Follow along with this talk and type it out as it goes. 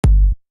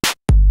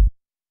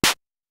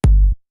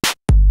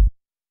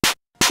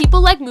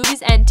People like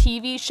movies and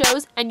TV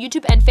shows and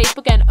YouTube and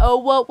Facebook and oh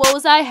what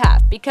woes I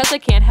have, because I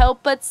can't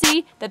help but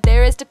see that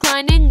there is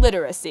declining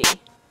literacy.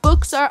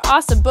 Books are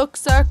awesome,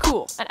 books are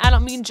cool, and I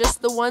don't mean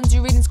just the ones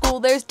you read in school.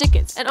 There's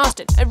Dickens and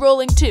Austen and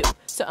Rowling too,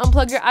 so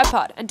unplug your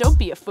iPod and don't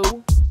be a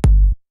fool.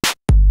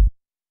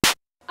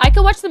 I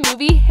could watch the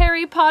movie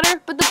Harry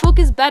Potter, but the book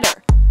is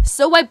better.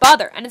 So why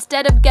bother? And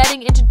instead of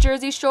getting into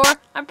Jersey Shore,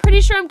 I'm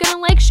pretty sure I'm gonna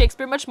like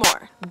Shakespeare much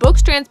more.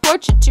 Books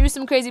transport you to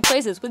some crazy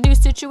places with new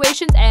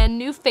situations and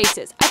new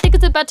faces. I think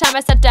it's about time I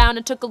sat down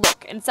and took a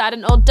look inside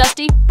an old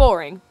dusty,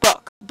 boring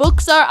book.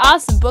 Books are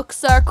awesome,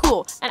 books are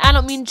cool, and I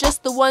don't mean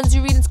just the ones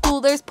you read in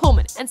school. There's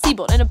Pullman and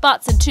Siebold and a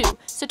Botson too,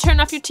 so turn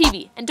off your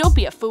TV and don't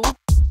be a fool.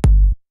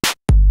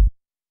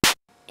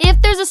 If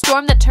there's a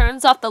storm that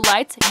turns off the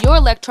lights, your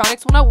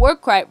electronics will not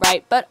work quite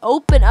right, but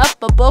open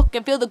up a book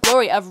and feel the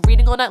glory of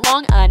reading all night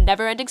long a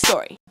never-ending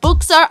story.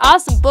 Books are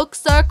awesome,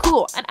 books are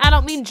cool, and I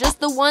don't mean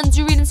just the ones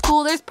you read in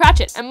school. There's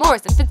Pratchett and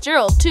Morris and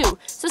Fitzgerald too,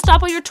 so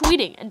stop all your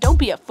tweeting and don't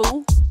be a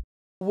fool.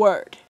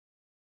 Word.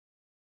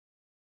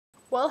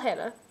 Well,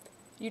 Hannah,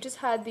 you just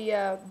had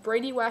the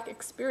BrainyWhack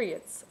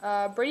experience.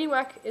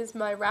 BrainyWhack is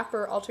my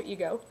rapper alter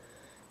ego.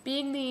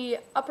 Being the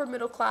upper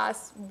middle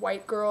class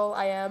white girl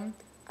I am,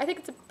 I think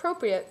it's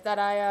appropriate that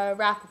I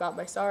rap about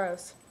my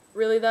sorrows.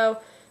 Really though,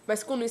 my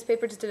school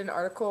newspaper just did an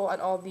article on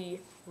all the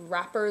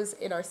rappers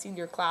in our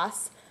senior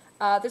class.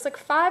 There's like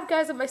 5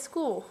 guys at my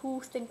school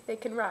who think they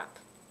can rap.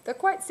 They're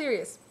quite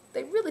serious.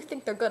 They really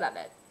think they're good at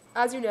it.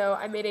 As you know,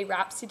 I made a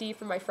rap CD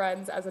for my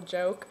friends as a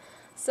joke,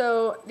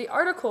 so the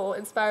article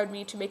inspired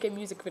me to make a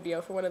music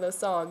video for one of those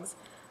songs,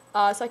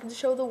 so I can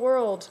show the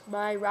world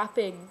my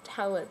rapping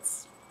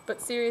talents. But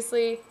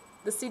seriously,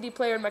 the CD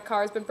player in my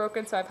car has been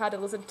broken, so I've had to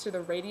listen to the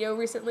radio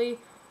recently.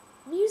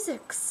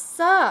 Music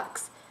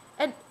sucks.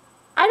 And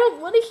I don't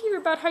want to hear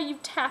about how you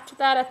tapped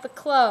that at the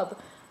club.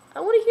 I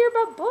want to hear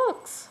about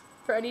books.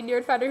 For any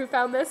nerd finder who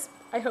found this,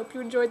 I hope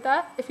you enjoyed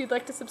that. If you'd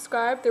like to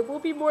subscribe, there will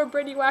be more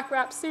BrainyWhack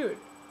rap soon.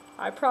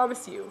 I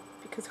promise you,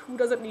 because who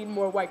doesn't need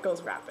more white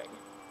girls rapping?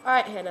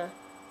 Alright, Hannah,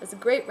 as the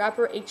great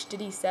rapper H.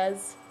 Diddy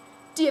says,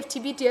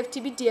 DFTB,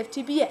 DFTB,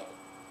 DFTBA.